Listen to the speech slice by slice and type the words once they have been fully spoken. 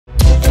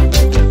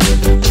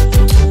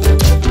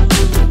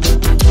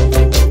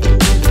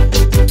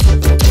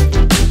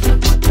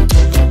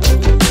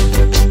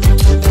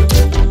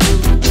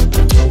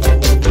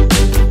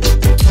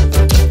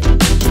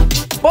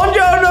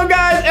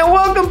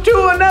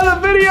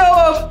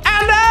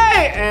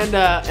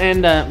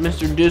and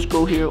Mr.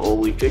 Disco here.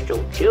 Oh, he's just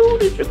so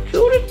cute. He's the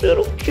cutest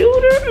little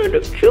cuter and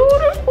the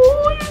cuter.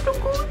 Oh, he's the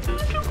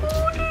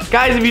cutest.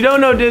 Guys, if you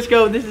don't know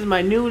Disco, this is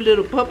my new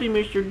little puppy,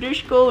 Mr.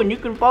 Disco, and you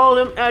can follow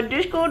him at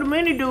Disco the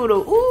Mini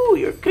Doodle. Ooh,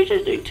 your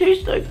kisses, they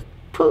taste like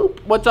poop.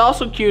 What's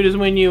also cute is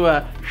when you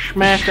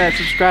smash that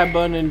subscribe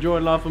button and enjoy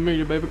La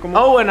Familia, baby. Come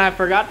on. Oh, and I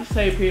forgot to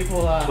say,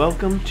 people,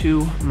 welcome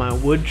to my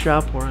wood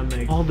shop where I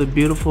make all the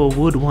beautiful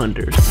wood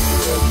wonders.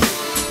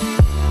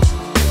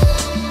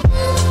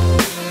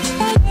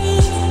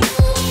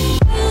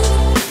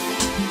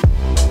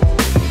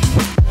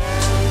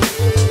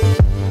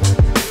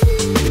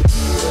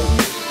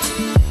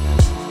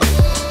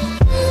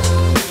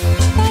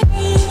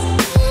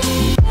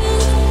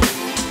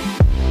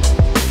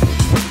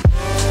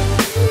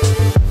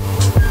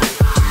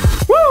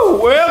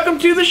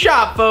 To the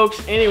shop,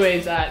 folks.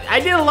 Anyways, I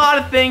did a lot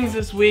of things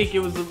this week. It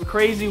was a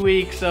crazy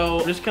week,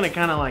 so I'm just gonna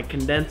kind of like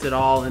condense it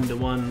all into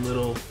one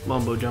little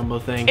mumbo jumbo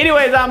thing.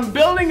 Anyways, I'm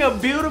building a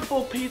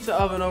beautiful pizza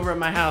oven over at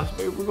my house.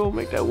 Babe, we're gonna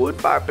make that wood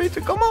fire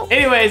pizza. Come on.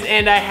 Anyways,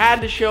 and I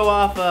had to show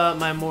off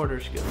my mortar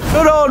skills.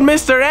 Good old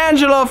Mr.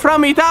 Angelo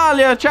from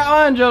Italia.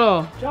 Ciao,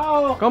 Angelo.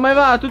 Ciao. Come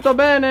va? Tutto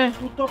bene?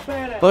 Tutto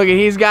bene. Look,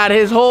 he's got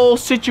his whole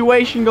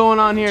situation going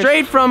on here.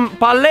 Straight from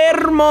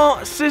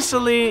Palermo,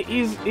 Sicily.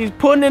 He's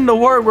putting in the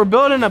work. We're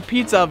building a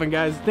pizza oven,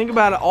 guys. Think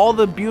about it, all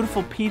the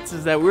beautiful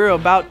pizzas that we're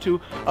about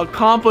to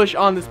accomplish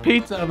on this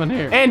pizza oven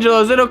here. Angelo,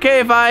 is it okay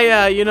if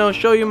I, you know,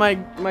 show you my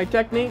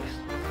techniques?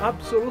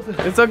 Absolutely.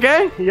 It's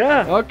okay?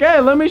 Yeah. Okay,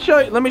 let me show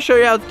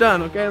you how it's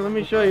done. Okay, let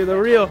me show you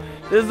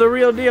this is the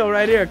real deal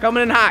right here.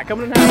 Coming in hot,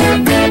 coming in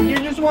hot. You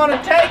just want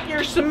to take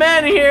your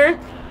cement here,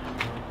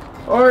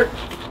 or,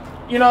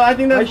 you know, I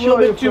think that's a little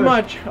bit too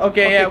much.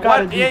 Okay, yeah.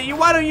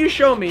 Why don't you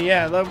show me?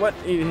 Yeah. What?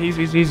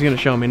 He's gonna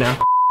show me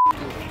now.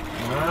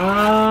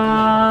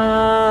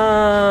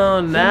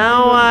 Oh,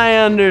 now I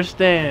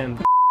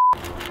understand.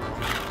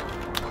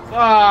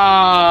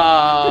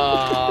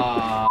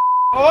 Oh,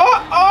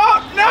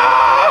 no!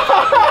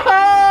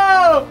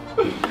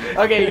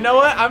 Okay, you know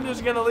what? I'm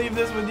just gonna leave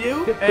this with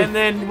you, and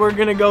then we're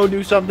gonna go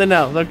do something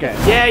else. Okay.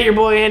 Yeah, your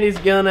boy Andy's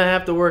gonna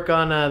have to work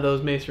on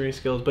those masonry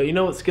skills, but you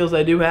know what skills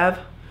I do have?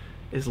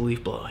 Is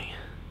leaf blowing.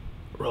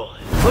 Roll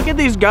it. Look at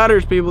these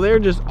gutters, people. They're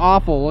just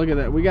awful. Look at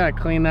that. We gotta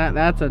clean that.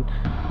 That's a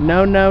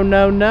no, no,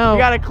 no, no. We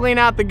gotta clean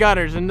out the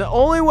gutters, and the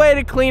only way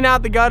to clean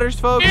out the gutters,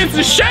 folks, it's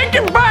a shake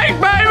and bake,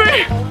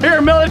 baby.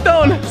 Here,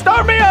 Militone,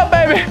 start me up,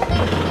 baby.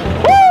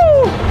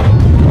 Woo!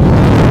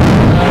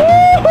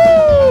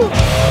 Woo-hoo!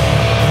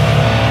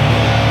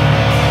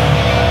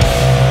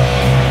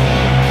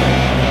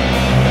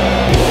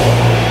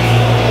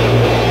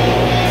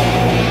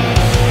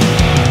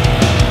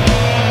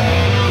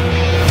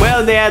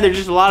 Well, yeah, there's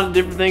just a lot of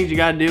different things you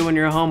gotta do when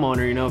you're a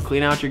homeowner, you know,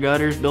 clean out your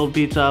gutters, build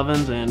pizza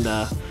ovens, and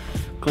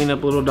clean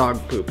up little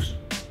dog poops.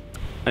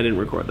 I didn't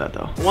record that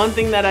though. One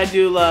thing that I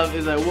do love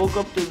is I woke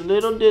up to the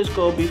little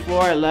Disco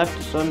before I left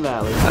to Sun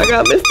Valley. I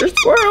got Mr.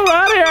 Squirrel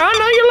out here. I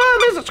know you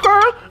love Mr.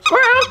 Squirrel.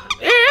 Squirrel,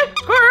 yeah,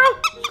 squirrel,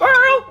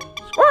 squirrel,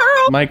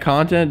 squirrel. My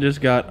content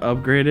just got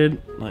upgraded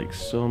like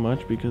so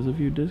much because of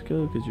you,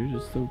 Disco, because you're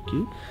just so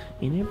cute.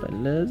 And everybody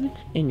loves it,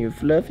 and you're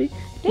fluffy.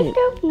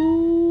 Disco,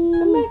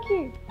 come back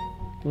here.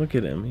 Look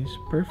at him, he's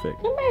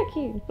perfect. Come back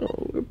here. Oh,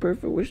 we're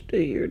perfect, we'll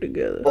stay here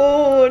together.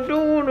 Oh, I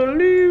don't want to leave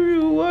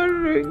you. Why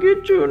did I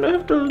get you and I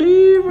have to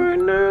leave right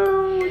now?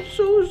 It's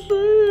so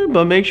sad.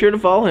 But make sure to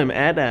follow him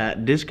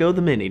at Disco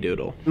the Mini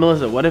Doodle.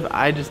 Melissa, what if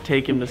I just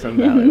take him to Sun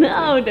Valley?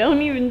 No,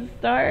 don't even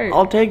start.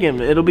 I'll take him,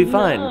 it'll be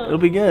fine. It'll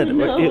be good.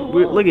 No.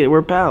 Look at it,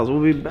 we're pals,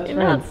 we'll be best You're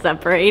friends. not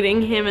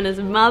separating him and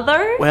his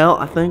mother. Well,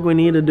 I think we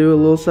need to do a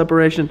little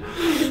separation.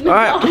 All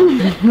right,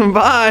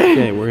 bye.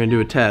 Okay, we're gonna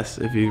do a test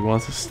if he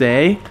wants to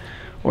stay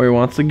or he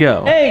wants to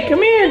go. Hey,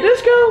 come here,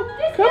 Disco.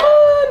 Come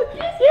on.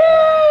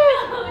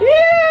 Yeah.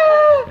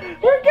 Yeah.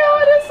 We're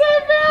going to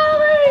Sun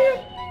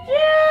Valley.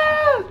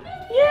 Yeah.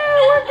 Yeah,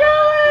 we're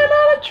going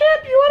on a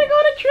trip. You want to go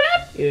on a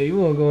trip? Yeah, you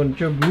want to go on a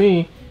trip with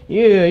me?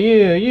 Yeah,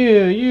 yeah,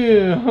 yeah,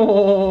 yeah.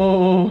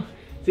 Oh.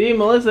 See,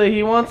 Melissa,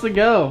 he wants to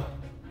go.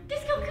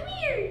 Disco, come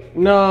here.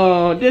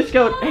 No,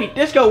 Disco. Hey,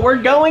 Disco,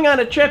 we're going on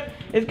a trip.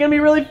 It's going to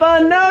be really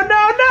fun. No, no, no, no,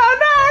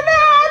 no, no.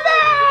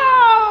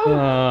 Oh.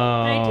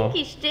 I think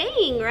he's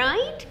staying,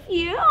 right?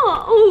 Yeah.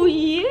 Oh,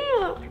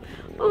 yeah.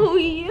 Oh,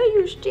 yeah,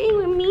 you're staying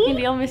with me?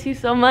 Andy, I'll miss you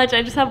so much.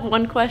 I just have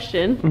one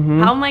question.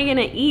 How am I going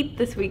to eat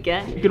this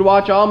weekend? You could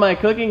watch all my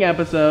cooking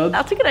episodes.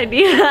 That's a good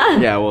idea.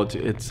 Yeah, well,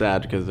 it's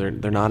sad because they're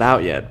not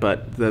out yet,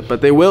 but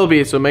they will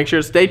be, so make sure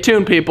to stay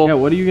tuned, people. Yeah,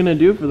 what are you going to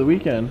do for the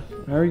weekend?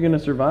 How are you going to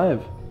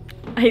survive?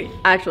 I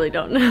actually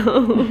don't know.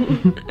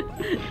 I'm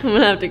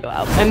going to have to go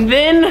out. And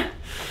then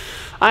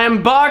I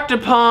embarked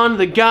upon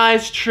the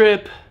guys'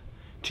 trip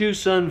to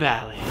Sun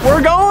Valley.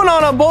 We're going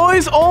on a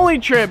boys only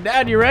trip.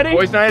 Dad, you ready?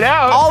 Boys night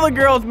out. All the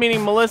girls,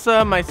 meaning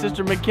Melissa, my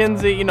sister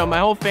Mackenzie, you know, my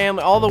whole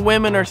family, all the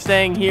women are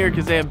staying here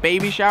because they have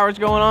baby showers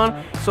going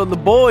on. So the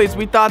boys,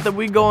 we thought that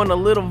we'd go on a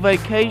little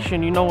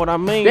vacation, you know what I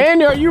mean?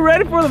 Daniel, are you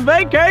ready for the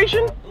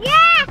vacation?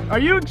 Yeah! Are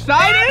you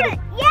excited?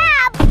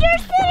 Yeah, but you're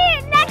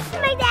sitting next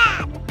to my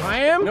dad. I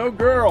am? No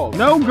girls.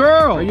 No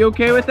girl. Are you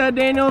okay with that,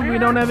 Daniel? If we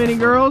don't have any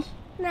girls?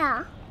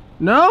 No.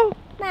 No?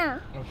 No.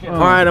 Okay. All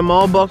right, I'm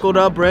all buckled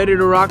up, ready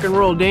to rock and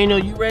roll. Daniel,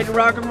 you ready to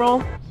rock and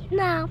roll?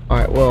 No. All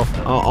right, well,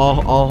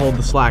 I'll hold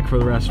the slack for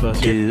the rest of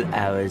us. 2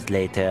 hours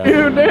later.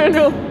 Here,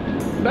 Daniel.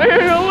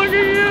 Daniel, look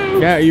at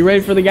you. Yeah, are you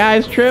ready for the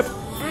guys' trip?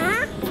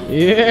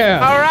 Yeah.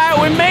 All right,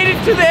 we made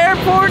it to the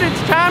airport.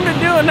 It's time to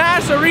do a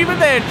nice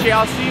arrivederci.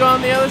 I'll see you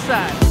on the other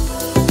side.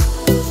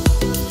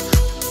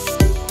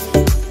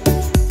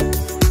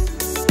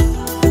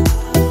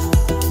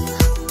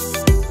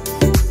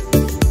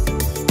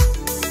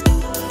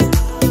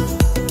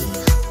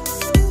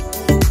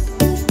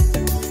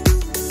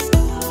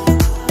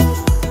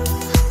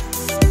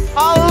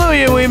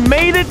 Hallelujah, we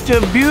made it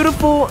to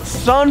beautiful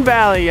Sun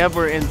Valley. Yep,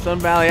 we're in Sun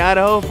Valley,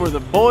 Idaho for the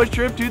boys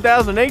trip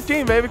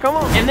 2018, baby, come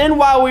on. And then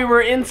while we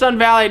were in Sun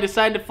Valley, I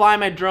decided to fly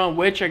my drone,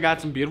 which I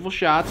got some beautiful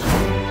shots.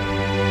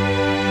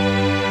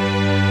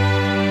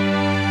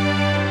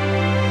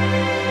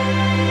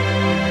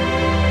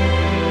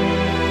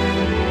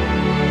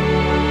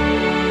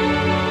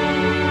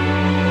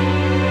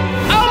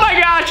 Oh my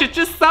gosh, it's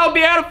just so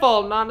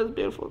beautiful. Not as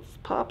beautiful as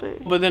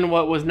Poppy. But then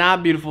what was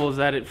not beautiful is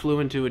that it flew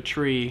into a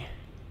tree.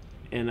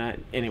 And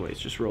anyways,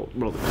 just roll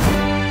the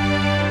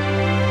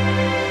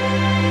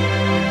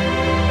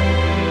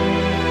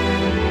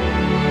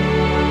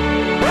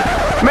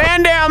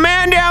man down,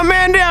 man down,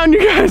 man down,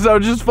 you guys. I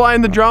was just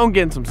flying the drone,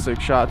 getting some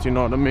sick shots, you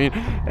know what I mean?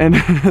 And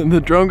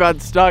the drone got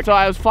stuck. So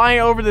I was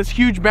flying over this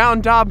huge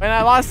mountaintop and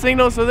I lost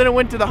signal, so then it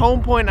went to the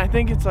home point, and I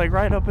think it's like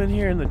right up in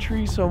here in the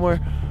tree somewhere.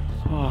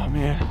 Oh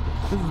man,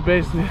 this is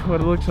basically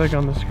what it looks like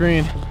on the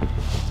screen.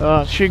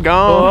 She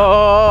gone.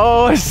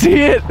 Oh, I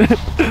see it.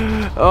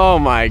 Oh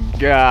my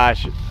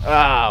gosh.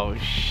 Oh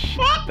shit,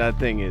 that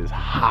thing is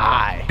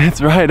high.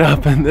 It's right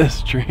up in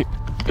this tree.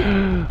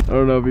 I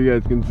don't know if you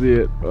guys can see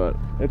it, but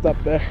it's up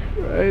there,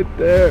 right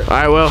there. All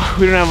right, well,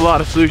 we don't have a lot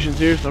of solutions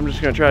here, so I'm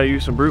just gonna try to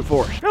use some brute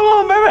force. Come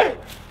on, baby,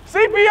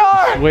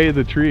 CPR. Way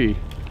the tree.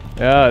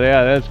 Yeah,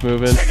 that's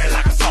moving.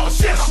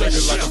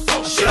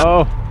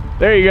 Oh,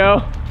 there you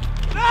go.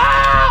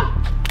 Ah!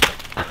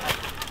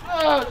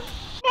 Oh,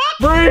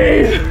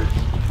 breathe!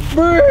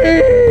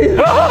 Breathe!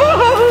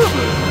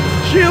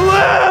 She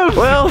lived!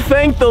 Well,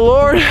 thank the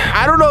Lord.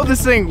 I don't know if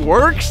this thing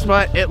works,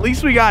 but at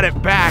least we got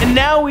it back. And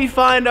now we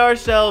find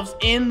ourselves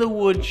in the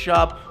wood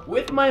shop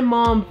with my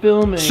mom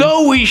filming.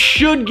 So we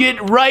should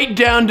get right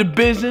down to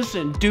business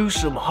and do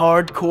some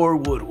hardcore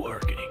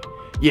woodworking.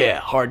 Yeah,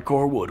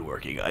 hardcore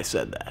woodworking, I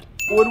said that.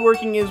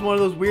 Woodworking is one of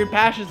those weird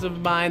passions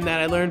of mine that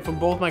I learned from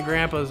both my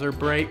grandpas. They're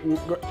great,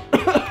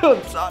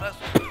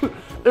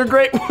 they're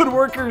great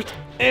woodworkers,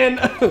 and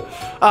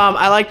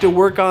I like to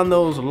work on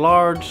those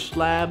large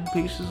slab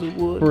pieces of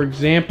wood. For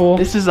example,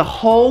 this is a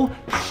whole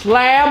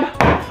slab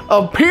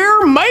of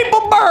pure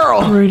maple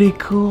burl. Pretty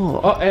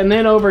cool. Oh, and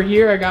then over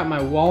here I got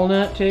my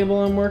walnut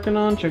table I'm working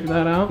on. Check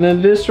that out. And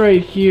then this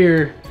right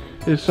here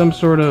is some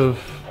sort of,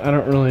 I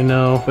don't really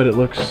know, but it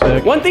looks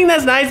sick. One thing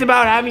that's nice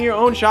about having your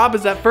own shop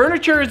is that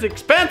furniture is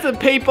expensive,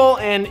 people,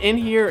 and in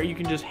here you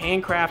can just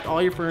handcraft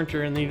all your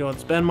furniture and then you don't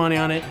spend money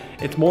on it.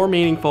 It's more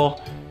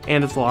meaningful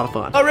and it's a lot of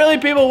fun. But really,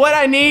 people, what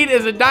I need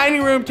is a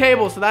dining room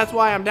table, so that's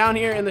why I'm down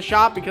here in the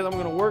shop, because I'm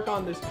gonna work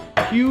on this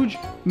huge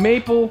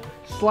maple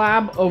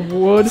slab of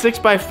wood. 6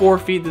 by 4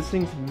 feet, this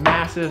thing's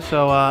massive,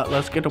 so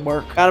let's get to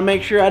work. Gotta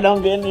make sure I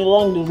don't get any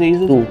lung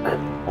diseases. Luke,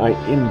 I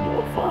am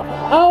your father.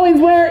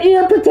 Always wear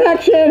ear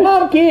protection.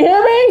 Mom, can you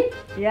hear me?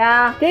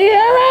 Yeah. Can you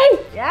hear me?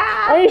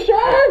 Yeah. Are you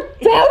sure?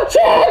 Sound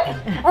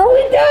check! Are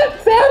we done?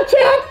 Sound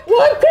check!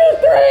 1, 2,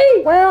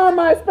 3! Where are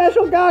my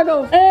special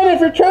goggles? And if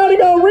you're trying to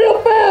go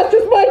real fast,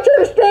 just make sure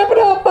to strap it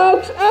up,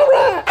 folks. All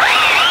right.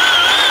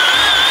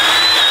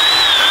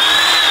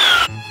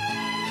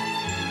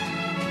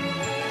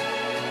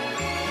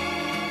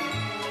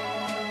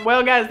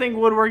 Well, guys, I think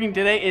woodworking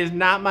today is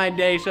not my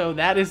day, so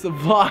that is the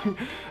vlog.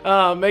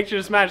 Make sure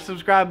to smash the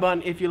subscribe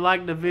button if you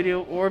liked the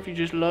video, or if you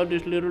just love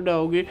this little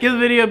doggy. Give the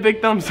video a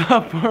big thumbs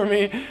up for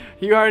me.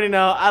 You already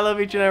know I love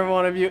each and every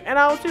one of you, and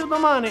I will see you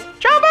tomorrow.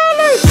 Ciao,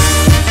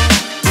 buddy!